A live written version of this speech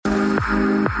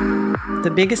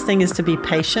The biggest thing is to be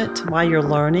patient while you're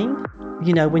learning.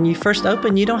 You know, when you first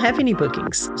open, you don't have any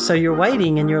bookings. So you're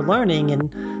waiting and you're learning.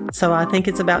 And so I think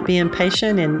it's about being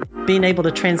patient and being able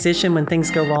to transition when things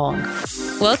go wrong.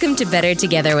 Welcome to Better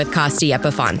Together with Costi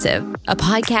Epifantiv, a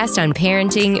podcast on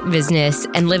parenting, business,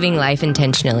 and living life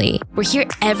intentionally. We're here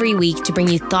every week to bring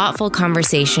you thoughtful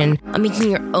conversation on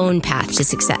making your own path to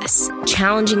success,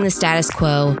 challenging the status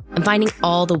quo, and finding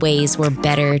all the ways we're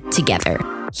better together.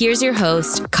 Here's your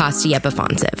host, Costi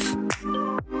Epifantiv.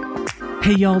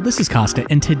 Hey y'all, this is Costa,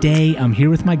 and today I'm here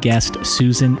with my guest,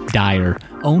 Susan Dyer,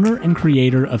 owner and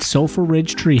creator of Sulphur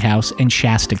Ridge Treehouse and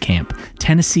Shasta Camp,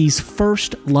 Tennessee's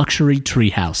first luxury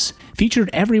treehouse. Featured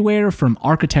everywhere from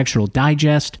Architectural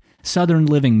Digest, Southern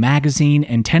Living Magazine,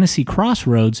 and Tennessee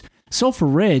Crossroads, Sulphur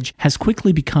Ridge has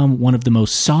quickly become one of the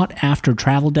most sought-after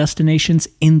travel destinations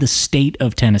in the state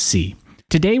of Tennessee.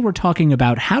 Today we're talking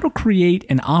about how to create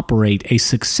and operate a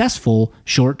successful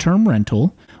short-term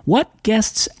rental, what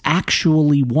guests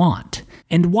actually want,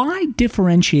 and why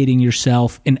differentiating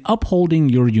yourself and upholding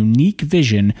your unique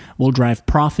vision will drive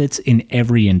profits in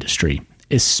every industry,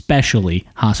 especially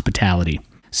hospitality.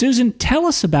 Susan, tell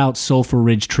us about Sulphur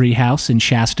Ridge Treehouse and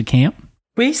Shasta Camp.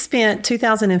 We spent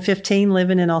 2015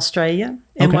 living in Australia,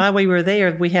 and while we were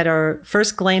there, we had our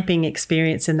first glamping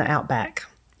experience in the Outback.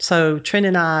 So Trent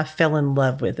and I fell in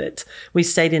love with it. We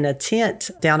stayed in a tent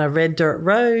down a red dirt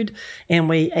road, and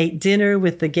we ate dinner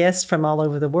with the guests from all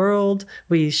over the world.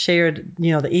 We shared,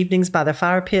 the evenings by the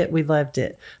fire pit. We loved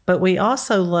it. But we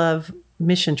also love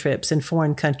mission trips in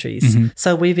foreign countries. Mm-hmm.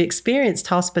 So we've experienced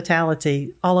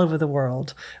hospitality all over the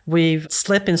world. We've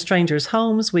slept in strangers'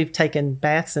 homes. We've taken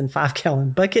baths in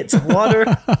 5-gallon buckets of water.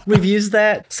 We've used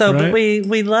that. So right.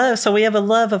 But we have a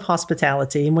love of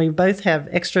hospitality, and we both have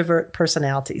extrovert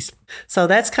personalities. So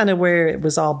that's kind of where it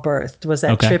was all birthed, was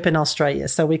that trip in Australia.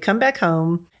 So we come back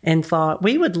home and thought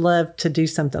we would love to do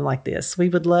something like this. We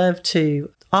would love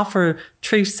to offer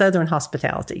true Southern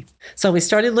hospitality. So we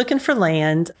started looking for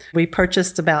land. We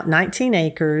purchased about 19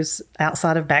 acres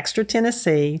outside of Baxter,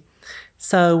 Tennessee.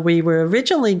 So we were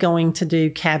originally going to do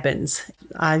cabins.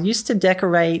 I used to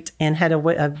decorate and had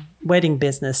a wedding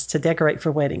business to decorate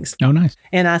for weddings. Oh, nice.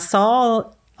 And I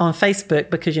saw on Facebook,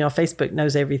 because, Facebook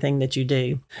knows everything that you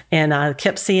do. And I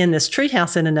kept seeing this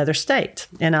treehouse in another state.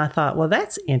 And I thought, well,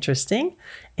 that's interesting.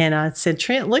 And I said,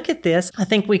 Trent, look at this. I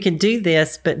think we could do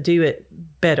this, but do it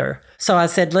better. So I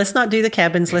said, let's not do the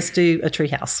cabins. Let's do a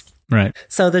treehouse. Right.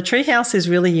 So the treehouse is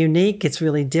really unique. It's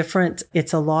really different.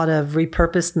 It's a lot of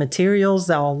repurposed materials,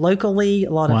 all locally,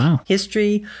 a lot of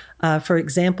history. For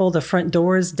example, the front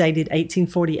doors dated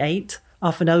 1848.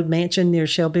 Off an old mansion near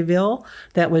Shelbyville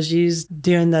that was used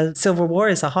during the Civil War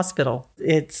as a hospital.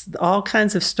 It's all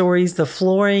kinds of stories. The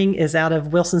flooring is out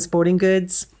of Wilson Sporting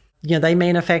Goods. They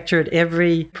manufactured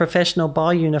every professional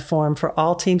ball uniform for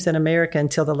all teams in America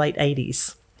until the late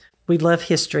 80s. We love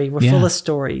history. We're full of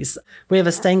stories. We have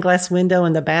a stained glass window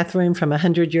in the bathroom from a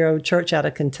 100-year-old church out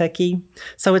of Kentucky.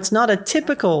 So it's not a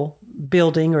typical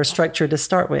building or structure to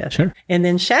start with. Sure. And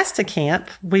then Shasta Camp,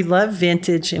 we love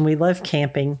vintage and we love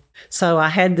camping. So I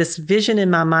had this vision in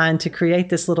my mind to create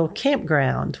this little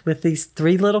campground with these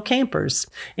 3 little campers.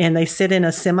 And they sit in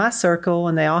a semicircle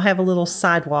and they all have a little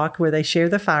sidewalk where they share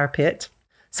the fire pit.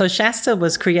 So Shasta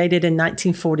was created in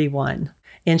 1941.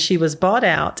 And she was bought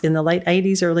out in the late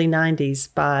 80s, early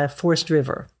 90s by Forest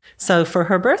River. So for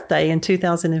her birthday in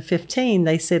 2015,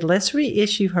 they said, let's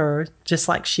reissue her just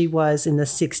like she was in the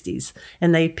 60s.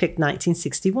 And they picked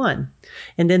 1961.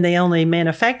 And then they only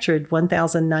manufactured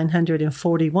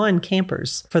 1,941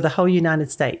 campers for the whole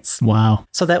United States. Wow.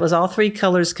 So that was all 3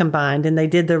 colors combined, and they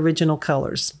did the original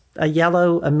colors. A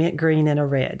yellow, a mint green, and a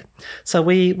red. So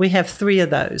we have 3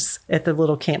 of those at the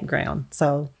little campground.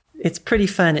 So it's pretty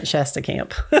fun at Shasta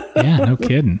Camp. Yeah, no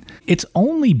kidding. It's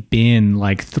only been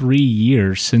like 3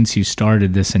 years since you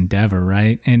started this endeavor,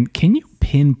 right? And can you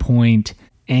pinpoint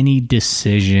any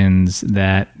decisions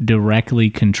that directly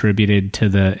contributed to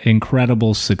the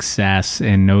incredible success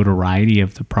and notoriety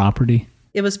of the property?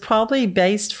 It was probably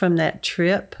based from that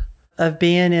trip of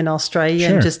being in Australia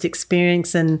and just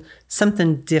experiencing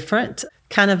something different,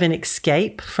 kind of an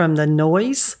escape from the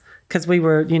noise. Because we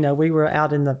were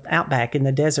out in the outback in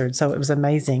the desert, so it was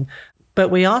amazing. But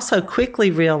we also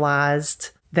quickly realized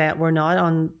that we're not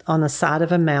on the side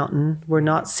of a mountain. We're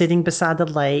not sitting beside the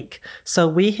lake. So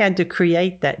we had to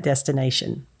create that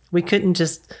destination. We couldn't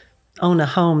just own a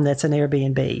home that's an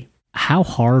Airbnb. How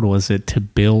hard was it to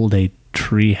build a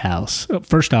treehouse?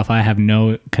 First off, I have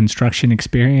no construction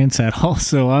experience at all,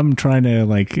 so I'm trying to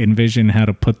envision how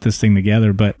to put this thing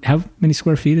together. But how many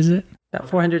square feet is it? About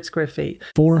 400 square feet.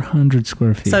 400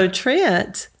 square feet. So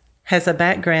Trent has a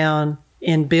background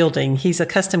in building. He's a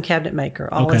custom cabinet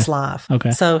maker all his life.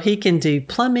 Okay. So he can do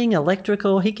plumbing,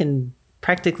 electrical. He can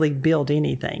practically build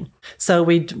anything. So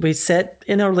we sat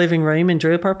in our living room and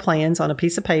drew up our plans on a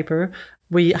piece of paper.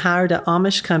 We hired an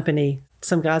Amish company,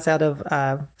 some guys out of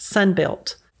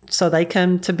Sunbelt. So they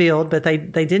come to build, but they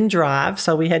didn't drive.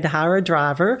 So we had to hire a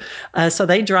driver. So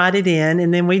they dried it in.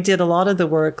 And then we did a lot of the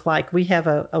work. Like we have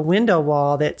a window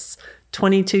wall that's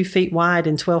 22 feet wide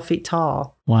and 12 feet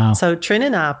tall. Wow. So Trent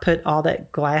and I put all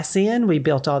that glass in. We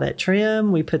built all that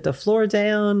trim. We put the floor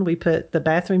down. We put the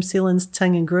bathroom ceilings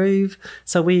tongue and groove.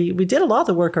 So we did a lot of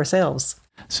the work ourselves.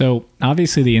 So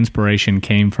obviously the inspiration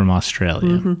came from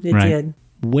Australia. It did.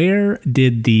 Where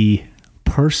did the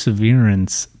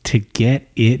perseverance to get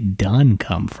it done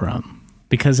come from?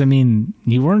 Because, I mean,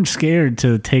 you weren't scared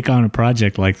to take on a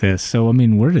project like this. So, I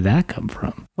mean, where did that come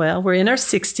from? Well, we're in our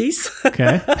 60s.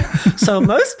 Okay. So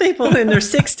most people in their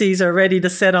 60s are ready to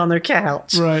sit on their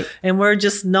couch. Right. And we're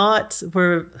just not,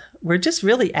 we're just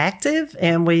really active,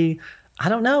 and we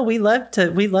love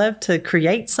to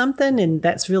create something, and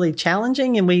that's really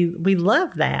challenging, and we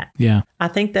love that. Yeah. I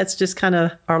think that's just kind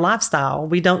of our lifestyle.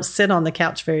 We don't sit on the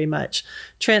couch very much.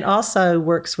 Trent also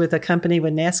works with a company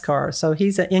with NASCAR, so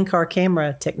he's an in-car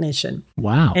camera technician.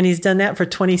 Wow. And he's done that for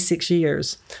 26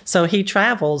 years. So he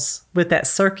travels with that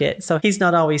circuit. So he's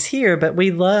not always here, but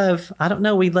we love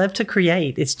to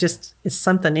create. It's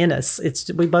something in us.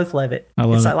 We both love it. I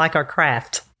love it's it. like our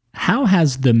craft. How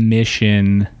has the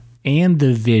mission and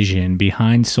the vision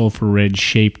behind Sulphur Ridge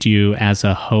shaped you as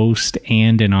a host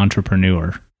and an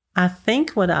entrepreneur? I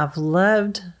think what I've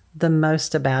loved the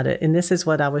most about it, and this is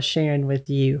what I was sharing with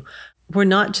you, we're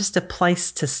not just a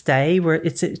place to stay.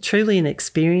 It's truly an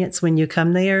experience when you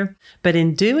come there. But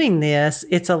in doing this,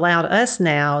 it's allowed us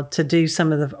now to do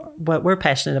some of what we're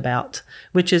passionate about,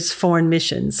 which is foreign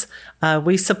missions.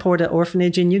 We support an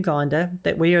orphanage in Uganda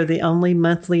that we are the only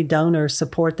monthly donor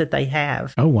support that they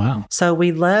have. Oh, wow. So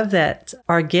we love that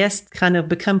our guests kind of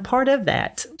become part of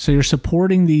that. So you're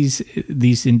supporting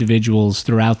these individuals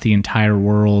throughout the entire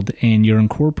world, and you're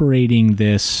incorporating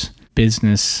this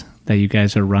business that you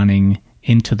guys are running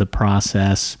into the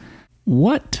process.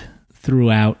 What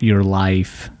throughout your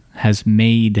life has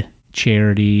made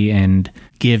charity and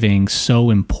giving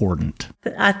so important?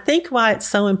 I think why it's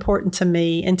so important to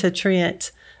me and to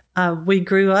Trent, we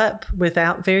grew up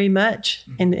without very much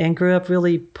and grew up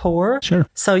really poor. Sure.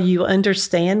 So you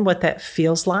understand what that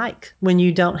feels like when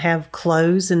you don't have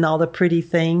clothes and all the pretty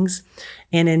things.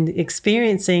 And in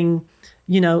experiencing,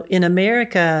 in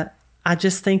America, I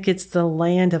just think it's the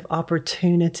land of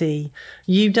opportunity.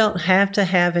 You don't have to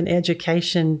have an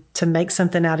education to make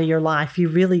something out of your life. You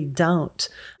really don't.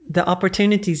 The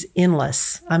opportunity's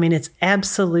endless. I mean, it's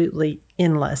absolutely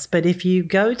endless. But if you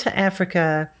go to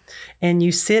Africa and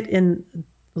you sit in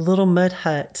a little mud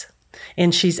hut,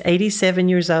 and she's 87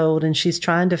 years old and she's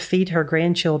trying to feed her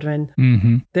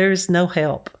grandchildren, there's no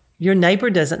help. Your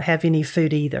neighbor doesn't have any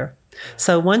food either.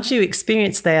 So once you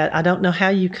experience that, I don't know how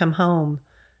you come home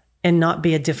and not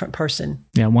be a different person.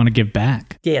 Yeah, I want to give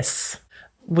back. Yes.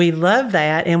 We love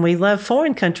that. And we love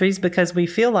foreign countries because we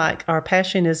feel like our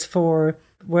passion is for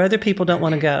where other people don't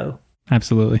want to go.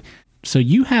 Absolutely. So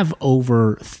you have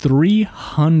over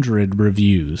 300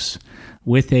 reviews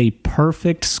with a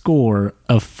perfect score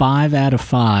of 5 out of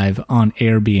 5 on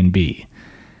Airbnb.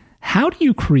 How do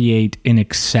you create an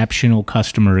exceptional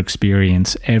customer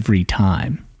experience every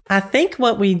time? I think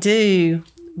what we do,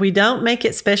 we don't make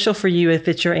it special for you if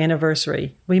it's your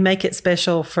anniversary. We make it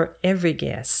special for every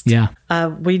guest. Yeah.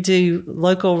 We do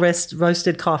local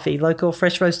roasted coffee, local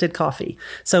fresh roasted coffee.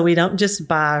 So we don't just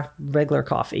buy regular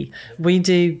coffee. We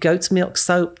do goat's milk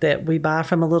soap that we buy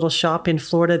from a little shop in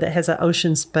Florida that has an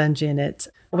ocean sponge in it.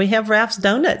 We have Ralph's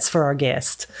Donuts for our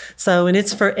guests. And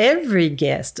it's for every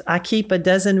guest. I keep a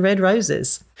dozen red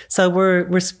roses. So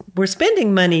we're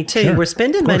spending money too. Sure, we're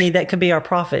spending money that could be our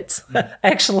profits,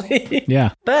 actually.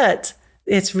 Yeah. But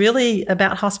it's really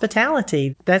about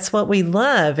hospitality. That's what we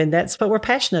love, and that's what we're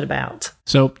passionate about.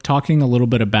 So talking a little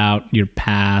bit about your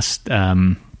past,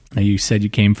 you said you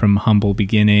came from humble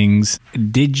beginnings.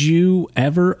 Did you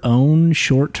ever own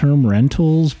short-term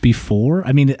rentals before?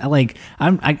 I mean, like,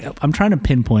 I'm trying to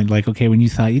pinpoint, like, okay, when you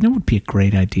thought, what would be a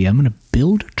great idea? I'm going to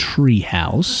build a tree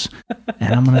house,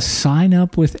 and I'm going to sign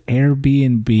up with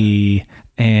Airbnb,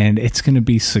 and it's going to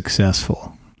be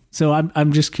successful. So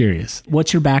I'm just curious.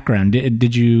 What's your background?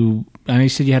 Did you? I know you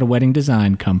said you had a wedding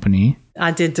design company.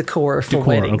 I did decor for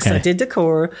weddings. Okay. I did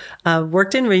decor.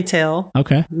 Worked in retail.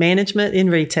 Okay. Management in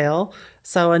retail.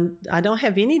 So I don't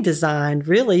have any design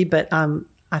really, but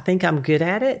I think I'm good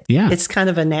at it. Yeah. It's kind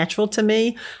of a natural to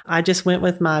me. I just went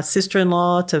with my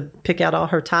sister-in-law to pick out all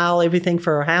her tile, everything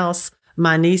for her house.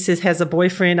 My niece has a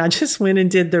boyfriend. I just went and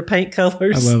did their paint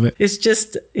colors. I love it. It's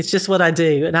just what I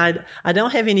do. And I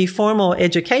don't have any formal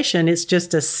education. It's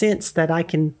just a sense that I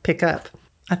can pick up.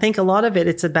 I think a lot of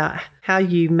it's about how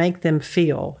you make them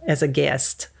feel as a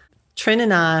guest. Trent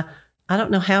and I don't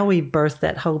know how we birthed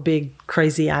that whole big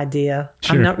crazy idea.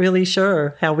 Sure. I'm not really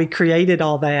sure how we created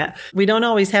all that. We don't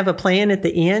always have a plan at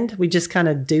the end. We just kind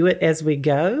of do it as we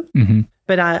go. Mm-hmm.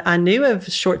 But I knew of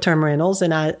short-term rentals,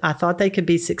 and I thought they could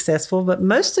be successful. But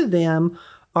most of them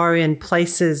are in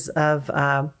places of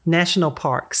national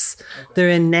parks. They're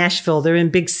in Nashville. They're in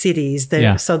big cities.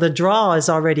 So the draw is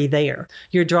already there.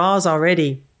 Your draw is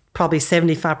already probably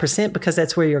 75% because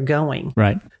that's where you're going.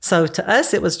 Right. So to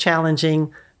us, it was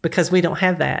challenging because we don't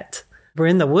have that. We're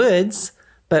in the woods,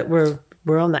 but we're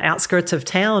on the outskirts of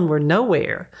town. We're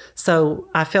nowhere. So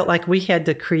I felt like we had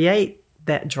to create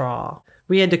that draw.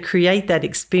 We had to create that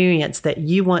experience that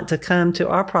you want to come to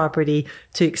our property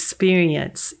to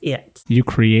experience it. You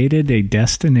created a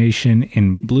destination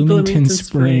in Bloomington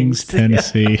Springs,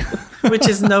 Tennessee. Yeah. Which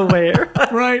is nowhere.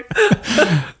 Right.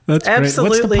 That's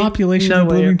absolutely great. What's the population nowhere. of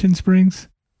Bloomington Springs?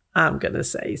 I'm going to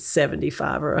say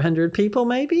 75 or 100 people,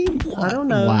 maybe. I don't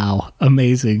know. Wow.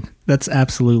 Amazing. That's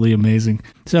absolutely amazing.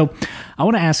 So I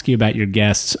want to ask you about your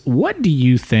guests. What do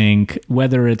you think,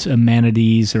 whether it's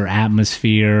amenities or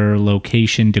atmosphere,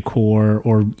 location, decor,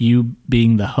 or you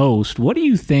being the host, what do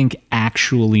you think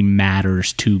actually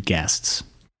matters to guests?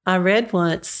 I read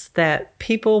once that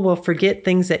people will forget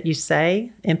things that you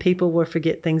say and people will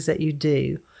forget things that you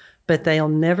do, but they'll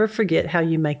never forget how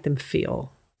you make them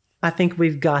feel. I think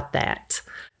we've got that.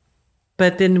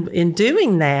 But then in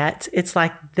doing that, it's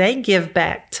like they give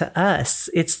back to us.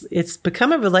 It's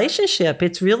become a relationship.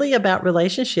 It's really about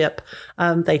relationship.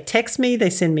 They text me,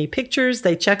 they send me pictures,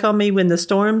 they check on me when the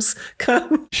storms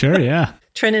come. Sure, yeah.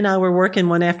 Trent and I were working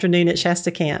one afternoon at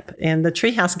Shasta Camp, and the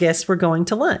treehouse guests were going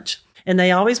to lunch. And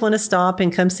they always want to stop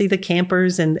and come see the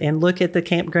campers and look at the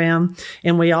campground.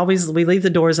 And we leave the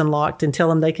doors unlocked and tell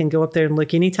them they can go up there and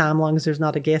look anytime, as long as there's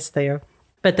not a guest there.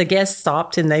 But the guests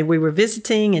stopped and we were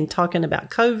visiting and talking about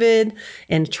COVID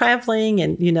and traveling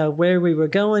and, where we were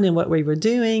going and what we were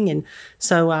doing. And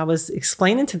so I was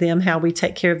explaining to them how we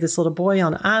take care of this little boy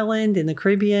on an island in the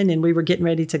Caribbean, and we were getting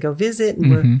ready to go visit,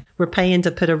 and we're paying to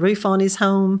put a roof on his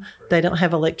home. They don't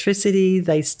have electricity.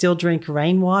 They still drink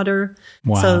rainwater.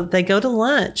 Wow. So they go to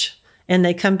lunch and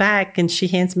they come back and she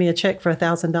hands me a check for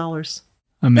 $1,000.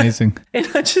 Amazing. And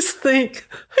I just think,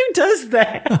 who does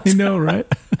that? I know, right?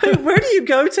 Where do you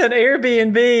go to an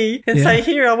Airbnb and say,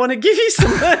 here, I want to give you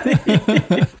some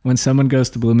money? When someone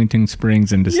goes to Bloomington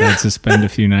Springs and decides to spend a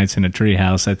few nights in a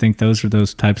treehouse, I think those are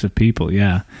those types of people.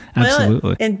 Yeah,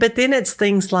 absolutely. Well, but then it's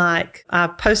things like I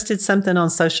posted something on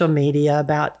social media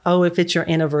about, if it's your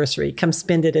anniversary, come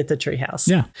spend it at the treehouse.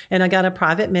 Yeah. And I got a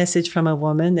private message from a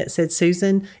woman that said,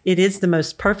 Susan, it is the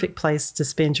most perfect place to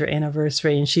spend your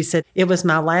anniversary. And she said, it was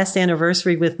my last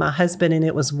anniversary with my husband and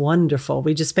it was wonderful.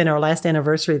 We just spent our last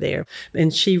anniversary there.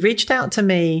 And she reached out to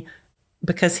me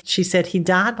because she said he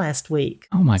died last week.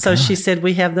 Oh my God. So she said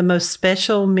we have the most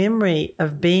special memory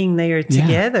of being there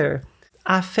together.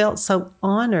 Yeah. I felt so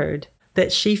honored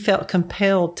that she felt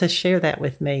compelled to share that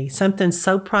with me, something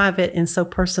so private and so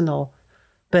personal.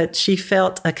 But she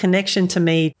felt a connection to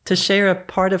me to share a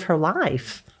part of her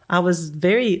life. I was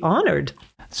very honored.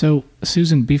 So,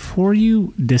 Susan, before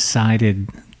you decided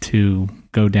to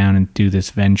go down and do this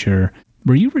venture,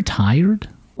 were you retired?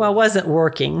 Well, I wasn't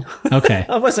working. Okay.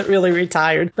 I wasn't really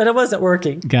retired, but I wasn't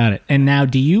working. Got it. And now,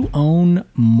 do you own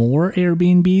more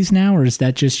Airbnbs now, or is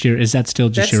that still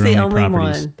just your only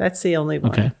properties? That's the only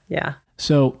one. Okay. Yeah.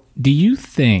 So, do you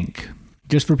think,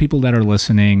 just for people that are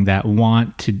listening that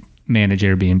want to manage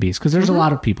Airbnbs, because there's a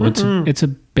lot of people, it's a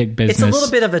big business. It's a little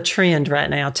bit of a trend right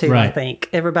now too. Right. I think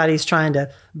everybody's trying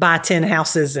to buy 10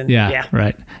 houses and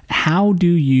right. How do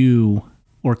you,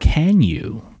 or can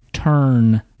you,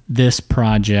 turn this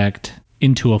project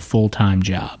into a full-time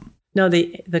job? No,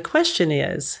 the question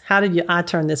is, how did I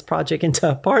turn this project into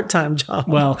a part-time job?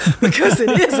 Well, because it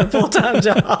is a full-time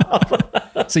job.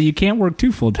 So you can't work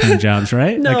 2 full-time jobs,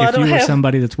 right? No, like if you were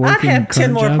somebody that's working, I'd have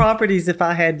 10 more properties if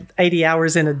I had 80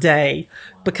 hours in a day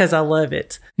because I love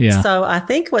it. Yeah. So I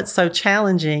think what's so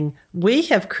challenging, we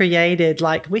have created,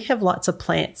 we have lots of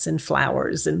plants and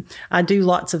flowers, and I do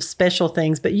lots of special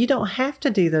things, but you don't have to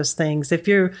do those things. If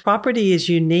your property is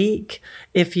unique,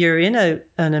 if you're in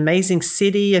an amazing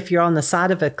city, if you're on the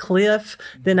side of a cliff,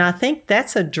 then I think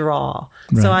that's a draw.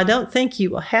 Right. So I don't think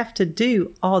you have to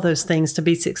do all those things to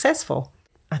be successful.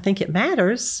 I think it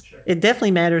matters. Sure. It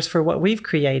definitely matters for what we've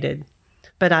created.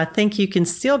 But I think you can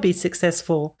still be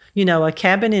successful. You know, a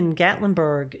cabin in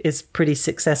Gatlinburg is pretty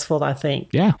successful, I think.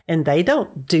 Yeah. And they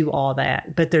don't do all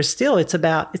that. But there's still, it's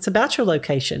about your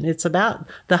location. It's about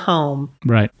the home.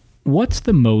 Right. What's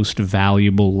the most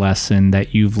valuable lesson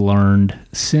that you've learned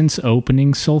since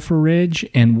opening Sulphur Ridge,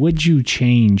 and would you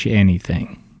change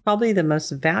anything? Probably the most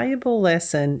valuable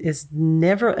lesson is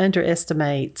never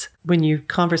underestimate when you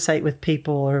conversate with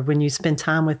people or when you spend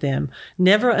time with them.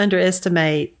 Never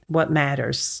underestimate what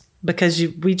matters, because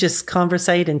we just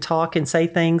conversate and talk and say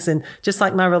things. And just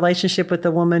like my relationship with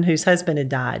the woman whose husband had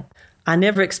died, I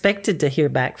never expected to hear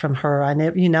back from her. I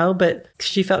never, but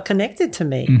she felt connected to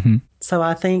me. Mm-hmm. So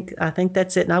I think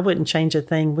that's it. And I wouldn't change a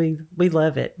thing. We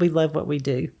love it. We love what we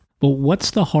do. But what's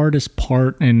the hardest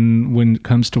part when it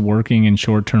comes to working in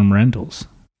short-term rentals?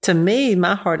 To me,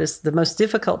 the most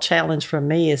difficult challenge for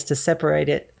me is to separate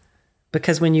it,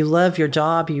 because when you love your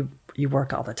job, you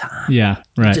work all the time. Yeah,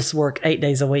 right. You just work 8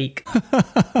 days a week.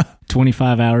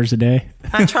 25 hours a day.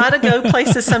 I try to go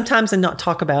places sometimes and not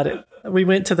talk about it. We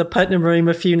went to the Putnam Room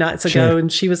a few nights ago,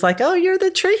 and she was like, "Oh, you're the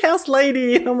treehouse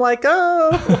lady." And I'm like,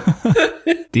 "Oh."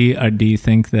 Do you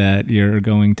think that you're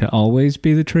going to always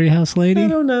be the treehouse lady? I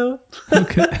don't know.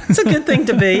 Okay. It's a good thing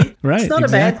to be. Right. It's not a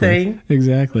bad thing.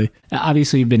 Exactly.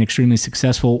 Obviously, you've been extremely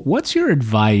successful. What's your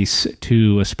advice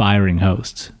to aspiring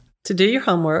hosts? To do your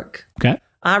homework. Okay.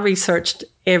 I researched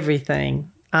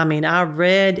everything. I mean, I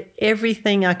read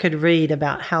everything I could read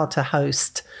about how to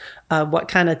host. What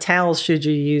kind of towels should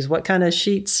you use? What kind of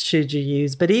sheets should you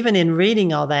use? But even in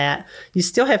reading all that, you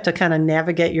still have to kind of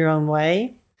navigate your own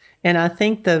way. And I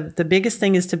think the biggest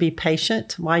thing is to be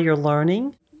patient while you're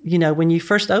learning. You know, when you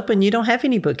first open, you don't have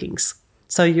any bookings.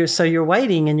 So you're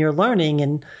waiting and you're learning.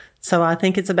 And so I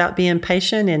think it's about being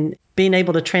patient and being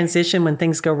able to transition when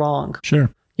things go wrong. Sure.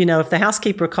 You know, if the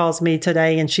housekeeper calls me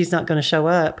today and she's not going to show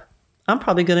up, I'm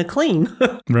probably going to clean.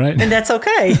 Right. And that's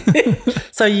okay.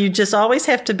 So you just always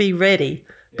have to be ready,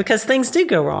 because things do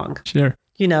go wrong. Sure.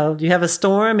 You know, you have a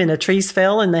storm and trees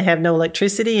fell and they have no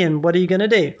electricity, and what are you going to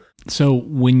do? So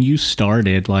when you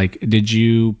started, did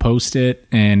you post it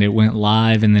and it went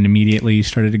live and then immediately you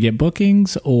started to get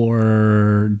bookings,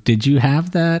 or did you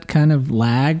have that kind of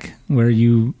lag where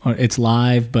it's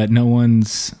live but no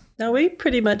one's... No, we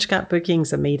pretty much got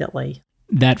bookings immediately.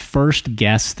 That first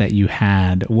guest that you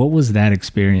had, what was that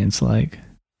experience like?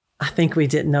 I think we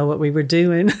didn't know what we were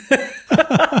doing.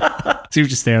 So you were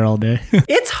just there all day?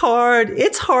 It's hard.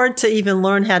 It's hard to even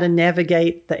learn how to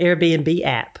navigate the Airbnb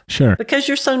app. Sure. Because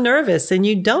you're so nervous and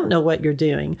you don't know what you're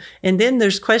doing. And then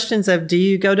there's questions of, do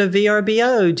you go to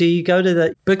VRBO? Do you go to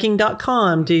the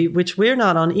booking.com? Which we're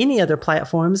not on any other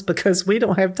platforms because we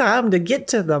don't have time to get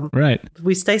to them. Right.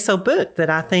 We stay so booked that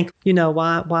I think,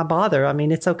 why bother? I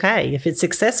mean, it's okay. If it's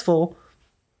successful,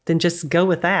 then just go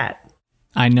with that.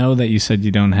 I know that you said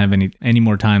you don't have any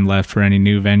more time left for any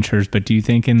new ventures, but do you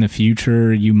think in the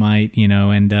future you might,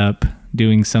 end up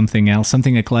doing something else,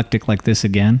 something eclectic like this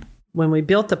again? When we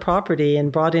built the property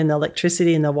and brought in the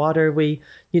electricity and the water, we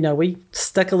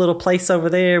stuck a little place over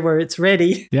there where it's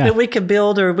ready that we could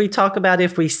build. Or we talk about,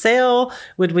 if we sell,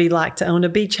 would we like to own a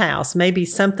beach house? Maybe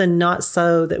something not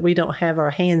so that we don't have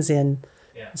our hands in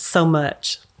so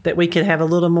much, that we could have a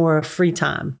little more free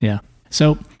time. Yeah.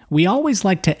 So we always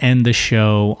like to end the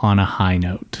show on a high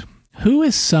note. Who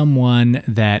is someone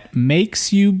that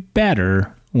makes you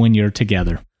better when you're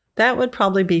together? That would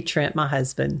probably be Trent, my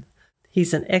husband.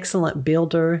 He's an excellent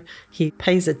builder. He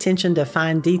pays attention to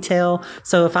fine detail.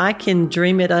 So if I can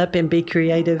dream it up and be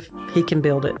creative, he can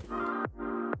build it.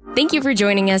 Thank you for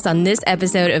joining us on this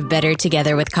episode of Better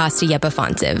Together with Costa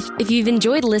Yepafonsev. If you've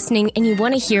enjoyed listening and you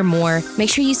want to hear more, make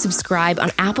sure you subscribe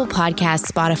on Apple Podcasts,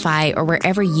 Spotify, or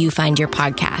wherever you find your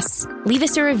podcasts. Leave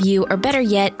us a review, or better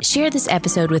yet, share this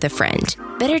episode with a friend.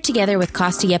 Better Together with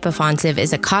Costa Yepafonsev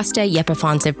is a Costa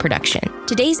Yepafonsev production.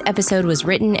 Today's episode was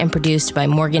written and produced by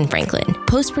Morgan Franklin.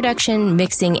 Post-production,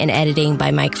 mixing, and editing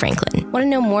by Mike Franklin. Want to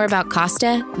know more about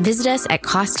Costa? Visit us at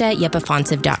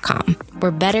CostaYepafonsev.com.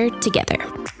 We're better together.